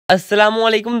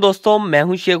अस्सलामुअलैकुम दोस्तों, मैं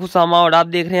हूं शेख उसामा और आप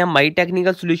देख रहे हैं माई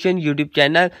टेक्निकल सॉल्यूशन यूट्यूब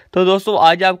चैनल। तो दोस्तों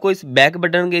आज आपको इस बैक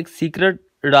बटन के एक सीक्रेट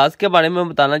राज के बारे में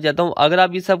बताना चाहता हूं। अगर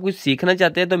आप ये सब कुछ सीखना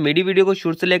चाहते हैं तो मेरी वीडियो को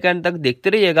शुरू से लेकर अंत तक देखते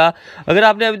रहिएगा। अगर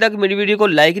आपने अभी तक मेरी वीडियो को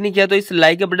लाइक नहीं किया तो इस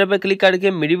लाइक के बटन पर क्लिक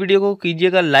करके मेरी वीडियो को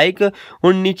कीजिएगा लाइक,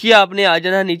 और नीचे आपने आ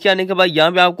जाना है। नीचे आने के बाद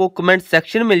यहाँ पे आपको कमेंट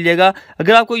सेक्शन मिल जाएगा।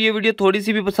 अगर आपको ये वीडियो थोड़ी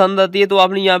सी भी पसंद आती है तो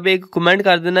आपने यहाँ पे एक कमेंट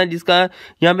कर देना है, जिसका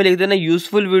यहाँ पे लिख देना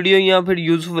यूजफुल वीडियो या फिर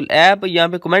यूजफुल ऐप, यहाँ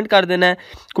पे कमेंट कर देना है।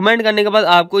 कमेंट करने के बाद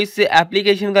आपको इस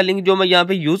एप्लीकेशन का लिंक जो मैं यहाँ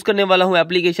पे यूज करने वाला हूँ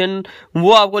एप्लीकेशन,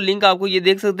 वो आपको लिंक आपको ये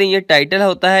देख सकते हैं, ये टाइटल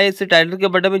होता है। इस टाइटल के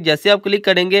बटन में जैसे आप क्लिक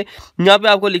करेंगे यहाँ पे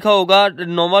आपको लिखा होगा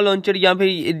नोवा लॉन्चर, यहाँ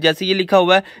पे जैसे ये लिखा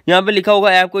हुआ है यहाँ पे लिखा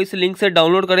होगा ऐप को इस लिंक से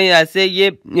डाउनलोड करें। ऐसे ये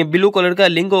ब्लू कलर का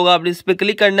लिंक होगा, आप इस पर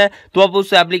क्लिक करना है तो आप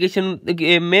उस एप्लीकेशन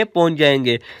में पहुंच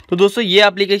जाएंगे। तो दोस्तों ये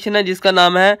एप्लीकेशन है जिसका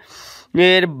नाम है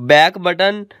ये बैक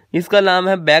बटन, इसका नाम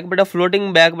है back button,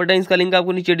 floating back button. इसका लिंक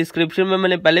आपको नीचे डिस्क्रिप्शन में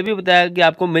मैंने पहले भी बताया कि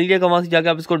आपको मिल जाएगा, वहां से जाकर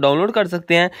आप इसको डाउनलोड कर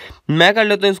सकते हैं। मैं कर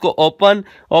लेता हूँ इसको ओपन।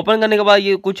 ओपन करने के बाद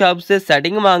ये कुछ आपसे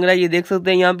सेटिंग मांग रहा है, ये देख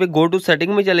सकते हैं। यहाँ पे गो टू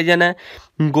सेटिंग में चले जाना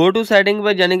है। गो टू सेटिंग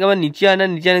पे जाने के बाद नीचे आना है।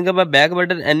 नीचे आने के बाद बैक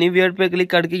बटन एनीवेयर पे क्लिक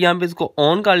करके यहाँ पे इसको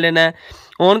ऑन कर लेना है।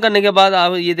 ऑन करने के बाद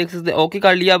आप ये देख सकते हैं ओके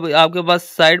कर लिया। अब आपके पास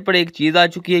साइड पर एक चीज़ आ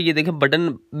चुकी है, ये देखें बटन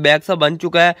बैक सा बन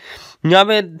चुका है। यहाँ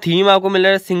पे थीम आपको मिल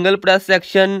रहा है single press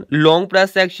section, long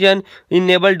press section,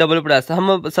 enable double press.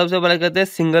 हम सबसे पहले करते हैं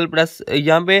सिंगल प्रेस।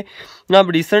 यहाँ पे आप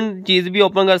रिसेंट चीज़ भी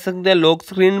ओपन कर सकते हैं, लॉक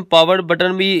स्क्रीन, पावर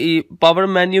बटन भी, पावर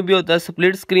मेन्यू भी होता है,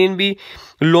 स्प्लिट स्क्रीन भी,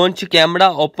 launch camera,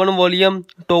 open volume,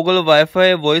 toggle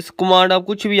wifi, voice command, आप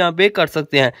कुछ भी यहाँ पे कर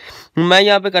सकते हैं। मैं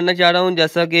यहाँ पे करना चाह रहा हूँ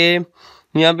जैसा कि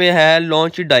यहाँ पे है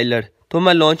लॉन्च डायलर, तो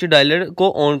मैं लॉन्च डायलर को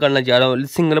ऑन करना चाह रहा हूँ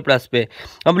सिंगल प्रेस पे।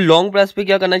 अब लॉन्ग प्रेस पे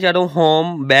क्या करना चाह रहा हूँ,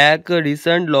 home, back,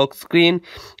 recent, lock screen,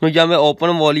 यहाँ पे ओपन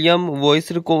वॉल्यूम,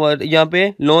 वॉइस रिकवर, यहाँ पे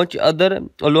launch other,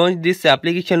 launch this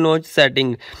application, launch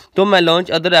setting. तो मैं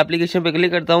लॉन्च अदर एप्लीकेशन पे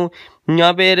क्लिक करता हूँ।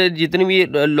 यहाँ पे जितनी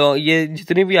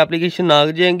भी एप्लीकेशन आ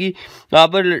जाएंगी,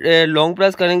 आप लॉन्ग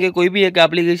प्रेस करेंगे कोई भी एक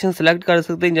एप्लीकेशन सेलेक्ट कर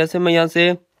सकते हैं। जैसे मैं यहाँ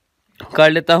से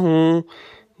कर लेता हूँ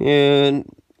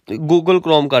गूगल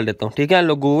क्रोम कर लेता हूँ, ठीक है।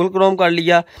 लो गूगल क्रोम कर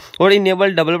लिया और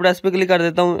इनेबल डबल प्रेस पे क्लिक कर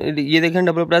देता हूँ। ये देखें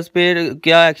डबल प्रेस पे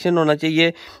क्या एक्शन होना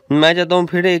चाहिए। मैं चाहता हूँ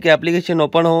फिर एक एप्लीकेशन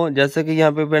ओपन हो, जैसे कि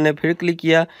यहाँ पे मैंने फिर क्लिक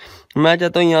किया। मैं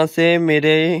चाहता हूँ यहाँ से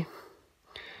मेरे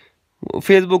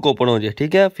फेसबुक ओपन हो जाए,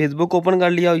 ठीक है। फेसबुक ओपन कर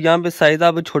लिया और यहाँ पे साइज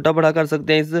आप छोटा बड़ा कर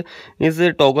सकते हैं इस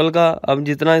टॉगल का। अब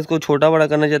जितना इसको छोटा बड़ा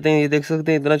करना चाहते हैं, ये देख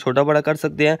सकते हैं, इतना छोटा बड़ा कर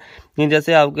सकते हैं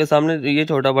जैसे आपके सामने ये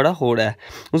छोटा बड़ा हो रहा है।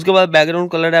 उसके बाद बैकग्राउंड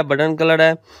कलर है, बटन कलर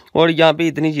है, और यहाँ पे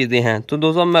इतनी चीज़ें हैं। तो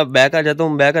दोस्तों मैं बैक आ जाता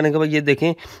हूँ। बैक आने के बाद ये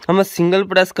देखें, हम मैं सिंगल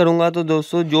प्रेस करूँगा तो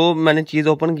दोस्तों जो मैंने चीज़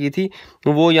ओपन की थी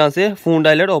वो यहाँ से फोन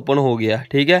डायलर ओपन हो गया,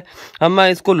 ठीक है। अब मैं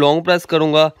इसको लॉन्ग प्रेस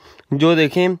करूँगा, जो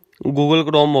देखें गूगल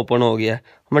क्रोम ओपन हो गया।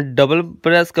 मैं डबल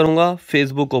प्रेस करूंगा,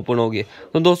 फेसबुक ओपन हो गया।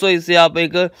 तो दोस्तों इससे आप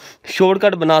एक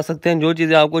शॉर्टकट बना सकते हैं, जो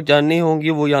चीज़ें आपको जाननी होंगी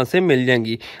वो यहाँ से मिल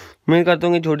जाएंगी। मैं करता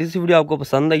हूँ कि छोटी सी वीडियो आपको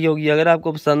पसंद आई होगी। अगर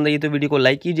आपको पसंद आई तो वीडियो को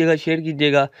लाइक कीजिएगा, शेयर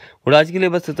कीजिएगा। और आज के लिए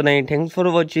बस इतना ही। Thanks for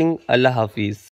watching. अल्लाह हाफिज़।